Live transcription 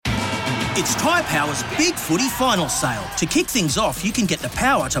It's Tyre Power's Big Footy Final Sale. To kick things off, you can get the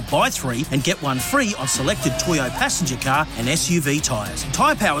power to buy 3 and get 1 free on selected Toyo passenger car and SUV tyres.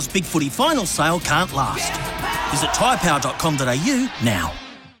 Tyre Power's Big Footy Final Sale can't last. Visit tyrepower.com.au now.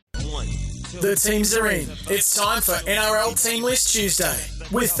 The teams are in. It's time for NRL Team List Tuesday.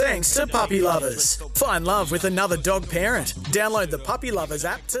 With thanks to Puppy Lovers. Find love with another dog parent. Download the Puppy Lovers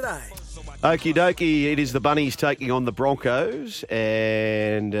app today. Okie dokie, it is the Bunnies taking on the Broncos.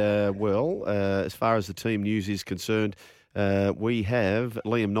 And, as far as the team news is concerned, we have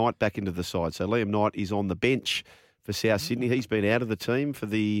Liam Knight back into the side. So Liam Knight is on the bench for South Sydney. He's been out of the team for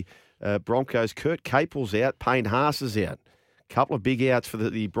the Broncos. Kurt Capel's out. Payne Haas is out. Couple of big outs for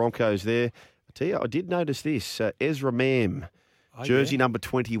the Broncos there. I tell you, I did notice this. Ezra Mam, jersey number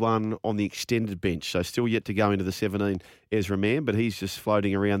 21 on the extended bench. So still yet to go into the 17, Ezra Mam, but he's just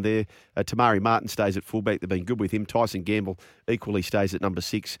floating around there. Tamari Martin stays at fullback. They've been good with him. Tyson Gamble equally stays at number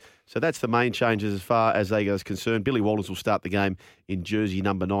 6. So that's the main changes as far as they is concerned. Billy Walters will start the game in jersey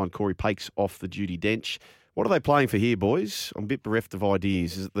number 9. Corey Pake's off the duty bench. What are they playing for here, boys? I'm a bit bereft of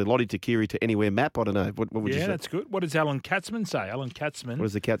ideas. Is it the Lottie Takiri to Anywhere map? I don't know. What would you say? Yeah, that's good. What does Alan Katzman say? What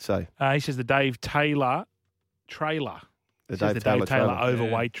does the cat say? He says the Dave Taylor trailer. The Dave Taylor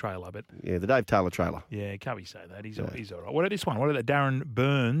overweight trailer. But yeah, the Dave Taylor trailer. Yeah, can't we say that? He's all right. What about this one? What about the Darren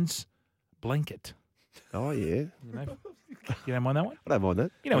Burns blanket? Oh, yeah. You don't mind that one? I don't mind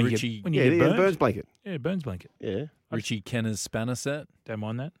that. You know, when Richie, you get burned. Burns blanket. Yeah, Burns blanket. Yeah. Richie Kenner's spanner set. Don't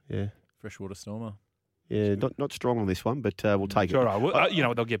mind that. Yeah. Freshwater Stormer. Yeah, not strong on this one, but we'll take it. All right. Well, you know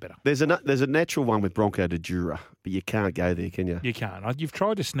what? They'll get better. There's a natural one with Bronco de Jura, but you can't go there, can you? You can't. You've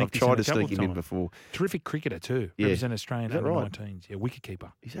tried to sneak I've tried to this in a couple sneak of him in times. before. Terrific cricketer too. Yeah. Represent Australian Is that right? under-19s. Yeah, wicket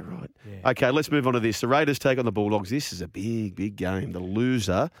keeper. Is that right? Yeah. Okay, let's move on to this. The Raiders take on the Bulldogs. This is a big, big game. The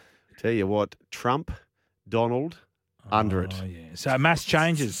loser, tell you what, Trump, Donald, under it. Oh, yeah. So mass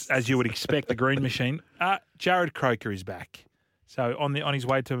changes, as you would expect, the Green Machine. Jared Croker is back. So on his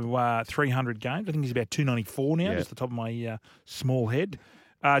way to 300 games. I think he's about 294 now, just the top of my small head.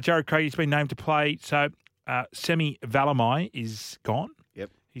 Jared Croker has been named to play. So Semi Valamai is gone. Yep.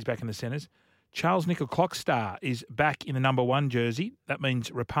 He's back in the centres. Charles Nickel Clockstar is back in the number 1 jersey. That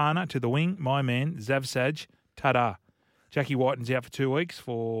means Rapana to the wing. My man, Zavsaj, ta-da. Jackie Whiten's out for 2 weeks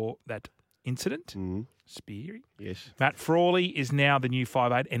for that incident. Mm-hmm. Speary. Yes. Matt Frawley is now the new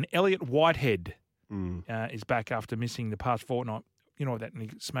 5'8", and Elliot Whitehead is back after missing the past fortnight. You know that, and he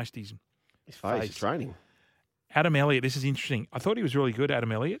smashed his face. Training. Adam Elliott, this is interesting. I thought he was really good, Adam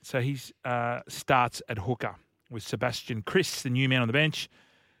Elliott. So he starts at hooker with Sebastian Chris, the new man on the bench.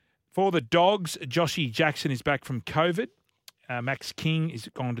 For the Dogs, Joshy Jackson is back from COVID. Max King is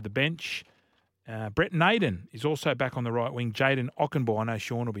gone to the bench. Brett Naden is also back on the right wing. Jaden Ockenbaugh, I know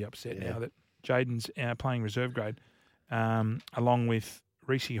Sean will be upset now that Jaden's playing reserve grade, along with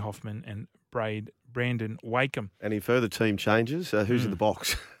Reece Hoffman and Brandon Wakeham. Any further team changes? Who's in the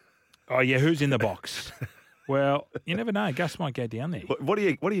box? Oh, yeah, who's in the box? Well, you never know. Gus might go down there. What are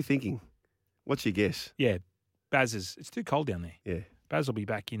you thinking? What's your guess? Yeah, Baz's. It's too cold down there. Yeah. Baz will be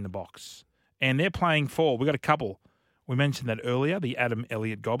back in the box. And they're playing for, we've got a couple. We mentioned that earlier, the Adam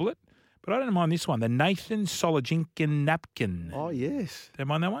Elliott Goblet. But I don't mind this one, the Nathan Solojinkin Napkin. Oh, yes. Don't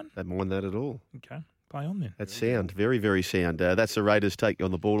mind that one? Don't mind that at all. Okay. Play on then. That's sound. Very, very sound. That's the Raiders take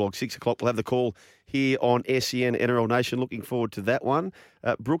on the Bulldogs. 6 o'clock, we'll have the call here on SEN NRL Nation. Looking forward to that one.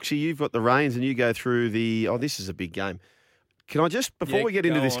 Brooksy, you've got the reins and you go through the... Oh, this is a big game. Can I just, before we get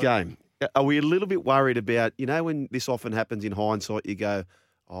into this game, are we a little bit worried about, you know, when this often happens in hindsight, you go,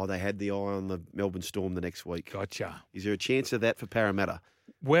 oh, they had the eye on the Melbourne Storm the next week. Gotcha. Is there a chance of that for Parramatta?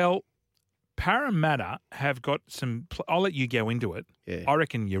 Well, Parramatta have got some... I'll let you go into it. Yeah. I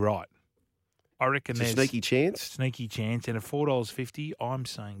reckon you're right. I reckon It's there's a sneaky chance. Sneaky chance. And at $4.50, I'm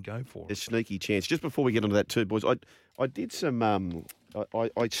saying go for it. A sneaky chance. Just before we get onto that too, boys, I did some...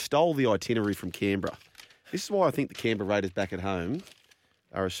 I stole the itinerary from Canberra. This is why I think the Canberra Raiders back at home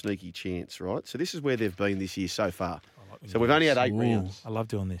are a sneaky chance, right? So this is where they've been this year so far. So we've only had 8 rounds. I love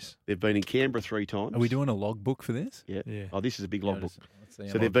doing this. They've been in Canberra 3 times. Are we doing a logbook for this? Yeah. Yeah. Oh, this is a big logbook. Let's see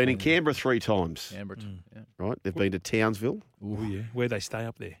how So they've been in Canberra 3 times, Canberra. Yeah. right? They've been to Townsville, Oh, yeah. Where they stay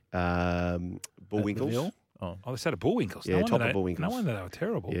up there. Bullwinkles. Ville? Oh. Oh, they stayed at Bullwinkles. Yeah, top of Bullwinkles. Bullwinkles. No wonder they were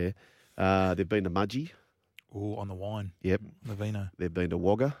terrible. Yeah. They've been to Mudgee. Oh, on the wine. Yep. On the vino. They've been to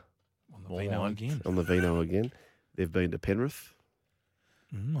Wagga On the More vino wine. again. on the Vino again. They've been to Penrith,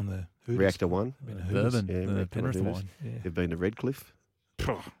 On the Hooters. Reactor 1. Been to Hooters. Bourbon. Yeah, the Reactor Penrith Hooters. wine. Yeah. They've been to Redcliffe.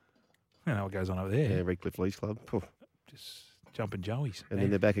 You know what goes on over there. Yeah, Redcliffe Leagues Club. Phew. Just jumping joeys. And then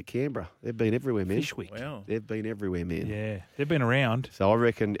they're back at Canberra. They've been everywhere, man. Fish week. Wow. They've been everywhere, man. Yeah. They've been around. So I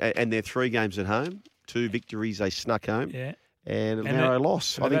reckon, and they're 3 games at home, 2 victories they snuck home. Yeah. and a narrow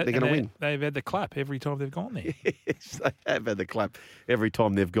loss. I think they're going to win. They've had the clap every time they've gone there. Yes, they have had the clap every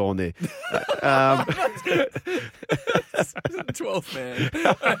time they've gone there. 12th man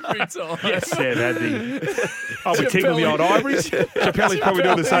every time. Yes, they've had the. Oh, we tickle the old ivories. Chappelle's probably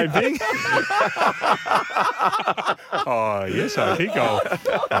doing the same thing. Oh, yes, I think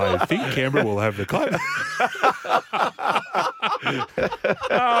Canberra will have the clap. Oh,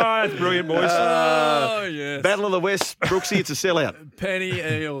 that's brilliant, boys. Oh, yes. Battle of the West, Brooksy, it's a sellout. Penny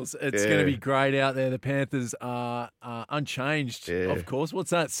Eels. It's going to be great out there. The Panthers are unchanged, of course. What's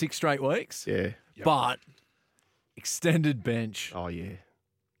that, 6 straight weeks? Yeah. But extended bench. Oh, yeah.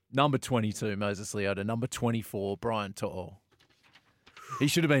 Number 22, Moses Leota. Number 24, Brian To'o. He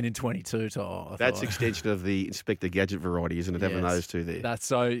should have been in 22, To'o. That's extension of the Inspector Gadget variety, isn't it? Having those two there. That's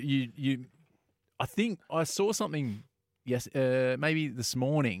so you. I think I saw something. Yes, maybe this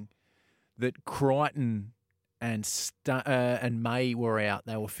morning that Crichton and May were out.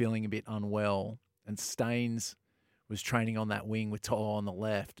 They were feeling a bit unwell, and Staines was training on that wing with To'o on the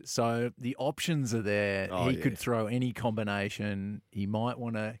left. So the options are there. He could throw any combination. He might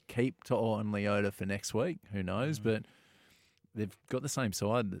want to keep To'o and Leota for next week. Who knows? But they've got the same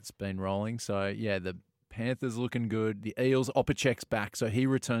side that's been rolling. So, yeah, the Panthers looking good. The Eels, Opacek's back, so he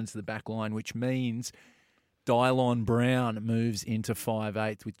returns to the back line, which means Dylon Brown moves into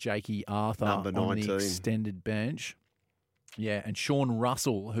 5'8" with Jakey Arthur Number on 19. the extended bench. Yeah, and Sean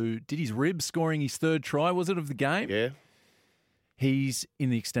Russell, who did his ribs scoring his 3rd try, was it, of the game? Yeah. He's in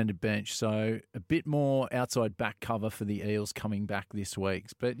the extended bench, so a bit more outside back cover for the Eels coming back this week.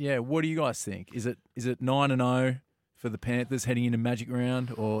 But, yeah, what do you guys think? Is it 9-0 for the Panthers heading into Magic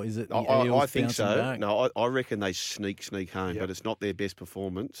Round, or is it the Eels I think bouncing so. back? No, I reckon they sneak home, but it's not their best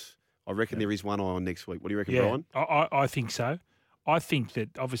performance. I reckon there is one eye on next week. What do you reckon, Brian? I think so. I think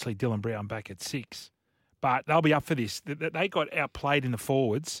that obviously Dylan Brown back at 6, but they'll be up for this. They got outplayed in the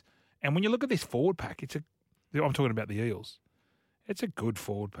forwards, and when you look at this forward pack, I'm talking about the Eels. It's a good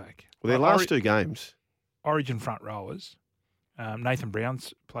forward pack. Well, their last 2 games. Origin front rowers. Nathan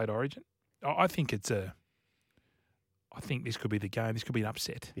Brown's played Origin. I think this could be the game. This could be an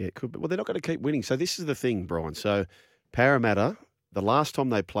upset. Yeah, it could be. Well, they're not going to keep winning. So this is the thing, Brian. So Parramatta, the last time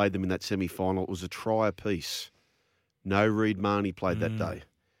they played them in that semi-final, it was a try apiece. No Reed Marnie played that day.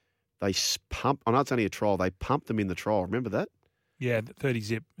 They pumped. I know it's only a trial. They pumped them in the trial. Remember that? Yeah, 30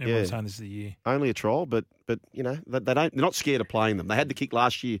 zip. Everyone's saying this is the year. Only a trial, but you know they're not scared of playing them. They had the kick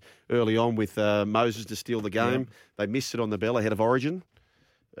last year early on with Moses to steal the game. Yeah. They missed it on the bell ahead of Origin.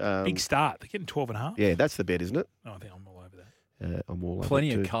 Big start. They're getting 12.5. Yeah, that's the bet, isn't it? Oh, I think I'm all over that. I'm all over Plenty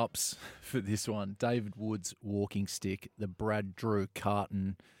it of too. cups for this one. David Woods walking stick, the Brad Drew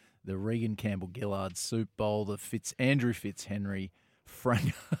carton, the Regan Campbell Gillard soup bowl, the Andrew Fitzhenry,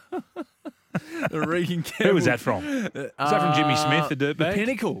 Frank. The Regan Campbell. Who was that from? Was that from Jimmy Smith, the dirtbag? The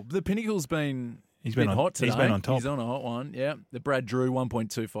Pinnacle. The Pinnacle's been. He's been hot today. He's been on top. He's on a hot one, yeah. The Brad Drew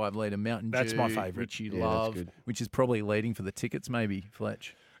 1.25 litre Mountain Dew. That's my favourite. Which you Yeah, love, that's good. which is probably leading for the tickets, maybe,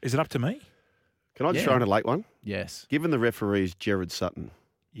 Fletch. Is it up to me? Can I just Yeah. throw in a late one? Yes. Given the referees Jared Sutton,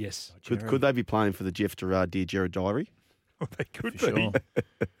 Yes. could they be playing for the Jeff Gerard Dear Jared Diary? They could For be. sure.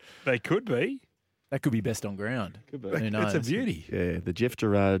 They could be. That could be best on ground. Could be. Who knows? It's a beauty. Yeah, the Jeff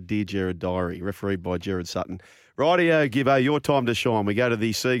Gerard Dear Jared Diary, refereed by Jared Sutton. Rightio, Gibbo, your time to shine. We go to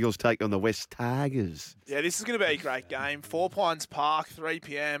the Seagulls take on the West Tigers. Yeah, this is going to be a great game. 4 Pines Park, 3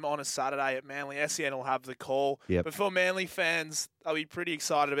 p.m. on a Saturday at Manly. SEN will have the call. Yep. But for Manly fans, they'll be pretty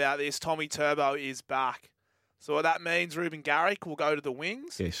excited about this. Tommy Turbo is back. So what that means, Ruben Garrick will go to the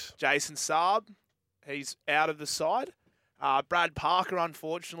wings. Yes. Jason Saab, he's out of the side. Brad Parker,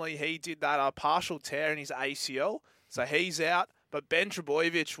 unfortunately, he did that partial tear in his ACL. So he's out. But Ben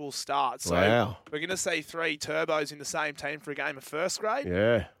Trebojevic will start. So Wow. we're going to see 3 Turbos in the same team for a game of first grade.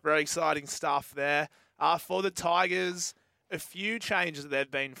 Yeah. Very exciting stuff there. For the Tigers, a few changes that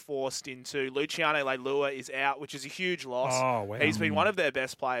they've been forced into. Luciano Leilua is out, which is a huge loss. Oh, wow. He's been one of their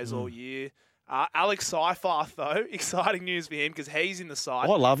best players all year. Alex Seifarth, though, exciting news for him because he's in the side.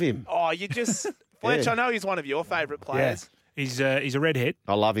 I love him. Oh, you just... Fletch, Yeah. I know he's one of your favourite players. He's a redhead.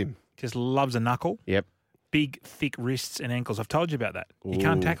 I love him. Just loves a knuckle. Yep. Big, thick wrists and ankles. I've told you about that. You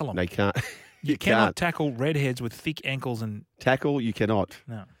can't Ooh, tackle them. They can't. You cannot can't. tackle redheads with thick ankles and Tackle, you cannot.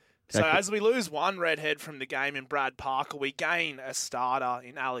 no. So as we lose one redhead from the game in Brad Parker, we gain a starter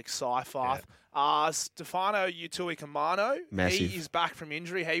in Alex Seifarth. Stefano Utuikamano, Massive. he is back from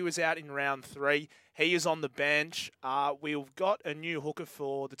injury. He was out in round 3. He is on the bench. We've got a new hooker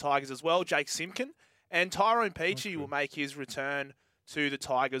for the Tigers as well, Jake Simpkin. And Tyrone Peachy will make his return to the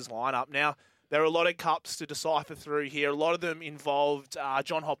Tigers lineup. Now, there are a lot of cups to decipher through here. A lot of them involved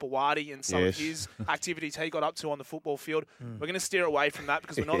John Hopewadi and some of his activities he got up to on the football field. We're going to steer away from that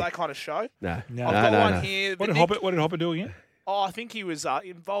because we're not that kind of show. No. No. I've got one here. What did Hopper do again? Oh, I think he was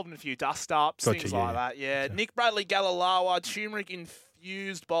involved in a few dust-ups, things like that. Yeah. Nick Bradley Galalawa,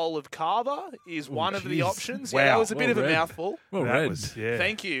 turmeric-infused bowl of kava is one of the options. Yeah, that was a bit of a mouthfield. Well That read. was, yeah.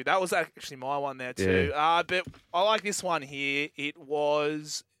 Thank you. That was actually my one there too. But I like this one here. It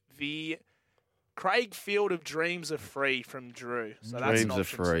was the Craig Field of Dreams Are Free from Drew. So that's an Dreams are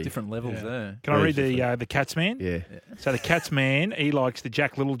option. free. Different levels there. Can I read the Cats man? Yeah. So the Cats man, he likes the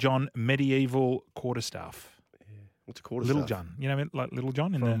Jack Littlejohn medieval quarterstaff. What's a quarter Little staff? John, you know, like Little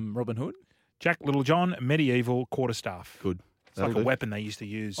John in the From Robin Hood. Jack Littlejohn medieval quarterstaff. Good. It's like That'll a do. weapon they used to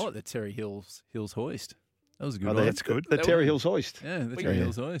use. Oh, the Terry Hills hoist. That was a good Oh, one. that's good. The Terry Hills hoist. Yeah, the Terry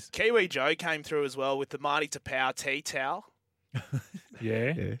Hills hoist. Kiwi Joe came through as well with the Marty Tapau tea towel.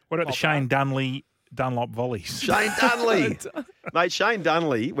 Yeah. Yeah. What about the Shane Dunlop volleys? Shane Dunley. Mate, Shane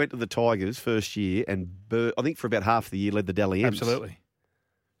Dunley went to the Tigers first year and I think for about half the year led the Dally M's. Absolutely.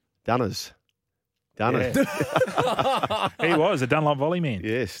 Dunners. Yeah. He was a Dunlop volley man.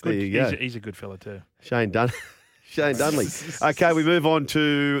 Yes, Good. there you go. He's a good fella too. Shane Dunley. Okay, we move on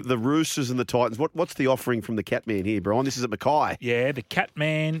to the Roosters and the Titans. What's the offering from the Catman here, Brian? This is at Mackay. Yeah, the Cat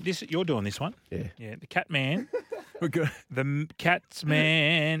Man. You're doing this one. Yeah. Yeah, the Cat Man. We're good. The Cats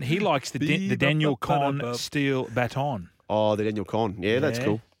Man. He likes the Daniel Conn steel baton. Oh, the Daniel Conn. Yeah, that's Yeah.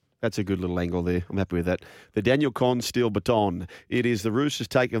 cool. That's a good little angle there. I'm happy with that. The Daniel Conn steel baton. It is the Roosters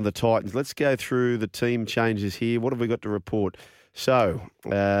taking on the Titans. Let's go through the team changes here. What have we got to report? So,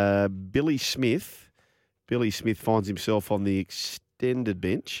 Billy Smith. Billy Smith finds himself on the extended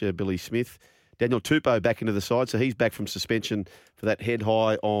bench. Billy Smith. Daniel Tupou back into the side, so he's back from suspension for that head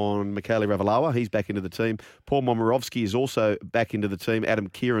high on Michaeli Ravalawa. He's back into the team. Paul Momirovski is also back into the team. Adam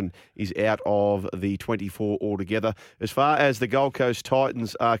Kieran is out of the 24 altogether. As far as the Gold Coast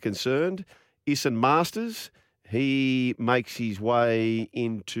Titans are concerned, Isan Masters, he makes his way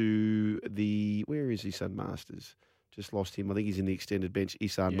into the... Where is Isan Masters? Just lost him. I think he's in the extended bench.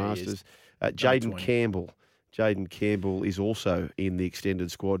 Isan Yeah, he Masters. is. Jaden 20. Campbell. Jaden Campbell is also in the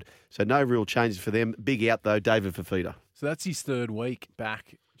extended squad. So no real changes for them. Big out, though, David Fafita. So that's his third week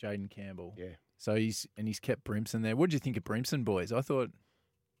back, Jaden Campbell. Yeah. So he's kept Brimson there. What did you think of Brimson, boys? I thought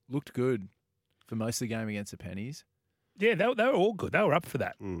looked good for most of the game against the Pennies. Yeah, they were all good. They were up for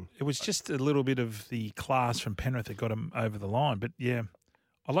that. Mm. It was just a little bit of the class from Penrith that got him over the line. But yeah,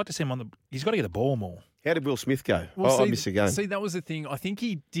 I'd like to see him on the. He's got to get the ball more. How did Will Smith go? Well, I missed a game. See, that was the thing. I think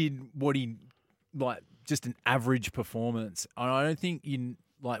he did what he just an average performance. I don't think you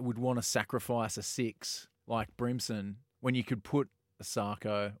would want to sacrifice a 6 like Brimson when you could put a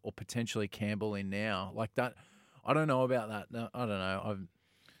Sarko or potentially Campbell in now like that. I don't know about that. No, I don't know.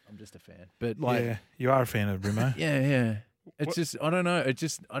 I'm just a fan, but Yeah, you are a fan of Brimo. yeah. It's just I don't know. It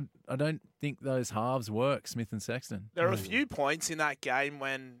just I don't think those halves work, Smith and Sexton. There are a few points in that game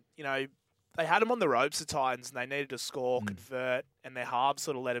when, they had them on the ropes, the Titans, and they needed to score, convert, and their halves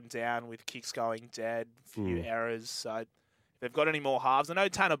sort of let them down with kicks going dead, a few errors. So if they've got any more halves. I know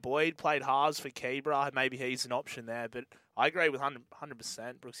Tanner Boyd played halves for Kebra. Maybe he's an option there, but I agree with 100%.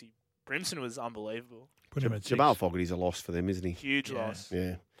 Brooksy Brimson was unbelievable. Put him at 6. Jamal Fogarty's a loss for them, isn't he? Huge loss.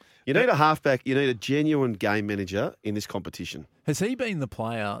 Yeah. You need a halfback. You need a genuine game manager in this competition. Has he been the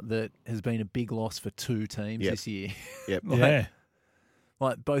player that has been a big loss for 2 teams Yep. this year? Yep. Yeah.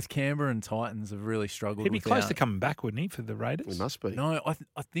 Like both Canberra and Titans have really struggled. He'd be close without- to coming back, wouldn't he, for the We Raiders? must be. No,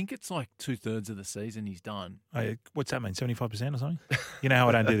 I think it's like 2/3 of the season he's done. Oh, what's that mean, 75% or something? You know how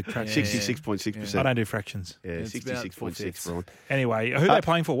I don't do the fractions. 66.6%. I don't do fractions. Yeah, It's about 66.6, 4/5. Brian. Anyway, who are they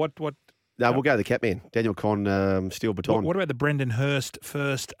playing for? What? No, we'll go to the Catman. Daniel Conn, steel baton. What about the Brendan Hurst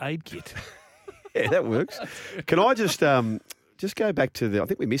first aid kit? Yeah, that works. Can I just go back to I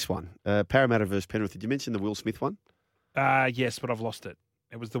think we missed one. Parramatta versus Penrith. Did you mention the Will Smith one? Yes, but I've lost it.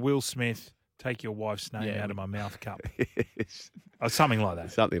 It was the Will Smith, take your wife's name Yeah. out of my mouth cup. Yes. Or something like that.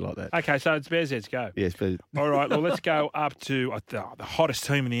 Something like that. Okay, so it's Bears Heads go. Yes, but All right, well, let's go up to the hottest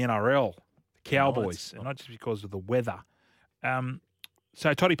team in the NRL, the Cowboys, and not just because of the weather.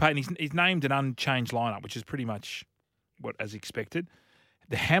 So Toddy Payton, he's named an unchanged lineup, which is pretty much what as expected.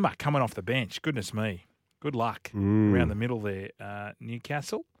 The hammer coming off the bench, goodness me. Good luck around the middle there.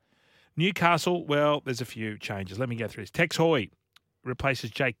 Newcastle, well, there's a few changes. Let me go through this. Tex Hoy replaces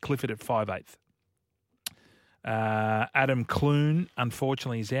Jake Clifford at 5'8". Adam Clune,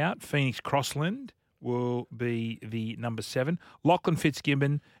 unfortunately, is out. Phoenix Crossland will be the number 7. Lachlan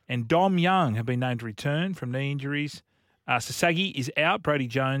Fitzgibbon and Dom Young have been named to return from knee injuries. Sasagi is out. Brody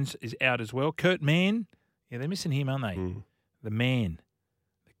Jones is out as well. Kurt Mann, yeah, they're missing him, aren't they? The man,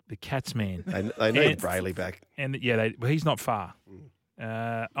 the Cats man. They need Brayley back. And he's not far.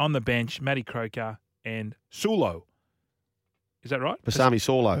 On the bench, Matty Croker and Sulo. Is that right? Pasami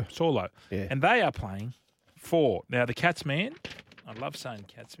Saulo. Saulo. Yeah. And they are playing for, now the Cats man, I love saying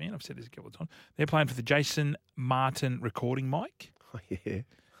Cats man, I've said this a couple of times. They're playing for the Jason Martin recording mic. Oh, yeah.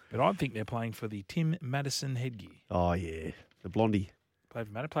 But I think they're playing for the Tim Madison headgear. Oh, yeah. The Blondie. Played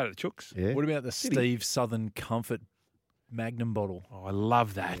for Madison, played at the Chooks. Yeah. What about the Steve Southern Comfort Magnum bottle? Oh, I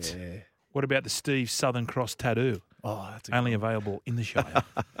love that. Yeah. What about the Steve Southern Cross tattoo? Oh, that's Only available in the Shire.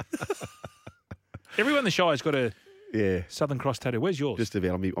 Everyone in the Shire's got a Southern Cross tattoo. Where's yours? Just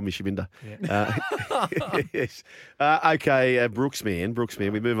about on my Shaminda. Yeah. Yes. Okay, Brooks man.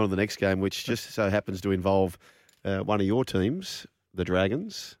 We move on to the next game, which just so happens to involve one of your teams, the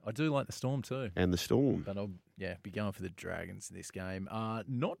Dragons. I do like the Storm too. And the Storm. But I'll be going for the Dragons in this game.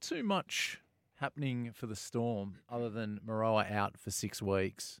 Not too much happening for the Storm other than Maroa out for 6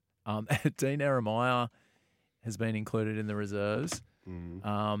 weeks. Dean Eremaya has been included in the reserves.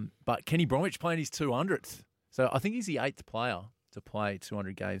 But Kenny Bromwich playing his 200th. So I think he's the 8th player to play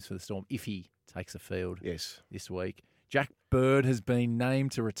 200 games for the Storm if he takes the field this week. Jack Bird has been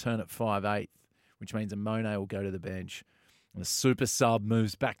named to return at 5'8", which means Amone will go to the bench. And the super sub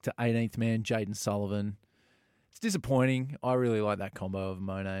moves back to 18th man, Jaden Sullivan. It's disappointing. I really like that combo of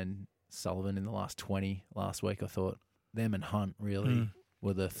Amone and Sullivan in the last 20 last week. I thought them and Hunt really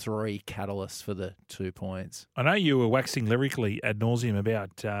were the 3 catalysts for the 2 points. I know you were waxing lyrically ad nauseum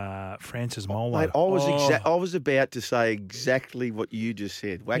about Francis Molo. Mate, I was about to say exactly what you just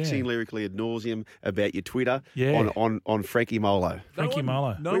said. Waxing lyrically ad nauseum about your Twitter on Frankie Molo. Frankie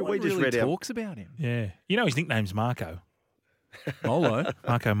Molo. No one just really read out- talks about him. Yeah. You know his nickname's Marco. Molo?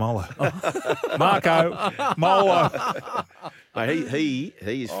 Marco Molo. Marco Molo. Mate, he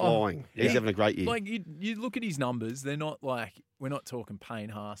is flying. He's having a great year. Like you look at his numbers, they're not like we're not talking Payne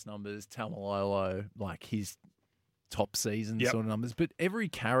Haas numbers, Tamalolo, like his top season sort of numbers. But every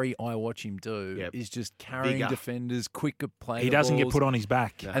carry I watch him do is just carrying Bigger. defenders, quicker play. He doesn't get put on his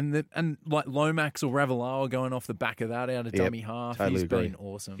back. No. And like Lomax or Ravalawa going off the back of that out of dummy half. Totally He's agree. been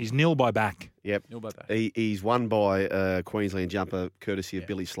awesome. He's nil by back. Yep. Nil by back. He's won by Queensland jumper courtesy of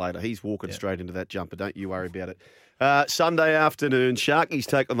Billy Slater. He's walking straight into that jumper. Don't you worry about it. Sunday afternoon, Sharkies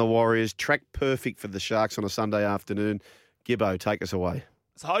take on the Warriors. Track perfect for the Sharks on a Sunday afternoon. Gibbo, take us away.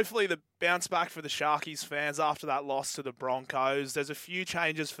 So hopefully the bounce back for the Sharkies fans after that loss to the Broncos. There's a few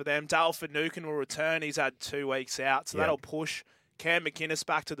changes for them. Dale Finucane will return. He's had 2 weeks out, so that'll push Cam McInnes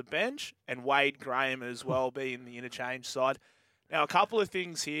back to the bench and Wade Graham as well be in the interchange side. Now, a couple of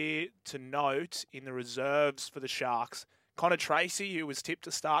things here to note in the reserves for the Sharks. Connor Tracy, who was tipped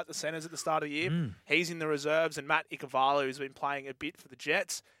to start the centres at the start of the year, he's in the reserves. And Matt Ikevala, who's been playing a bit for the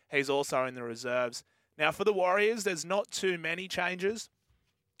Jets, he's also in the reserves. Now, for the Warriors, there's not too many changes.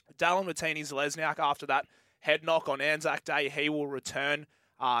 Dallin Martinez-Lesniak, after that head knock on Anzac Day, he will return.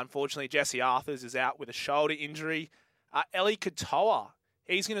 Unfortunately, Jesse Arthurs is out with a shoulder injury. Eli Katoa,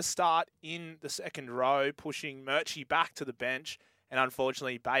 he's going to start in the second row, pushing Murchie back to the bench. And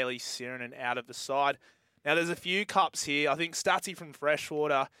unfortunately, Bailey Sirenen out of the side. Now, there's a few cups here. I think Statsy from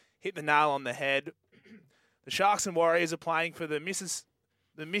Freshwater hit the nail on the head. The Sharks and Warriors are playing for the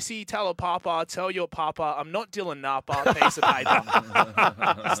Missy Talapapa, tell your papa, I'm not Dylan Napa, piece of paper.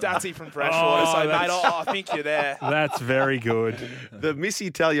 Statsy from Freshwater. So, mate, I think you're there. That's very good. The Missy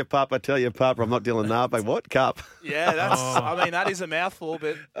tell your papa, I'm not Dylan Nabe. What cup? Yeah, that is a mouthful,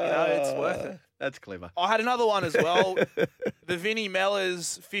 but it's worth it. That's clever. I had another one as well. The Vinnie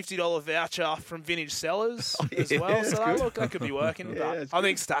Mellors $50 voucher from Vintage Sellers as well. So that could be working. Yeah, I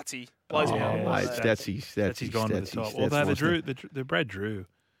think Statsy blows me out. Mate, Statsy's Gone to the top. Although the Brad Drew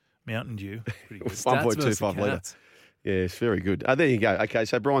Mountain Dew, pretty good. 1.25 litre. Yes, very good. There you go. Okay,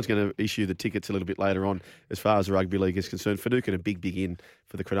 so Brian's going to issue the tickets a little bit later on as far as the rugby league is concerned. Finucane a big in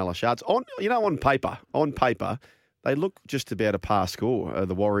for the Cronulla Sharks. On paper, they look just about a par score,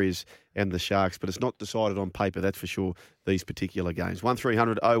 the Warriors and the Sharks, but it's not decided on paper, that's for sure, these particular games.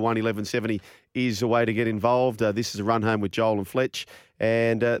 1300 01 1170 is a way to get involved. This is a run home with Joel and Fletch,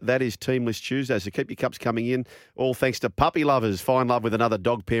 and that is Teamless Tuesday, so keep your cups coming in. All thanks to Puppy Lovers. Find love with another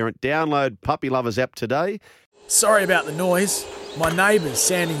dog parent. Download Puppy Lovers app today. Sorry about the noise. My neighbour's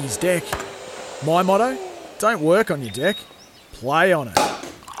sanding his deck. My motto? Don't work on your deck. Play on it.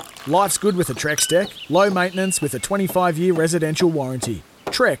 Life's good with a Trex deck. Low maintenance with a 25-year residential warranty.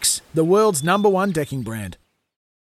 Trex, the world's #1 decking brand.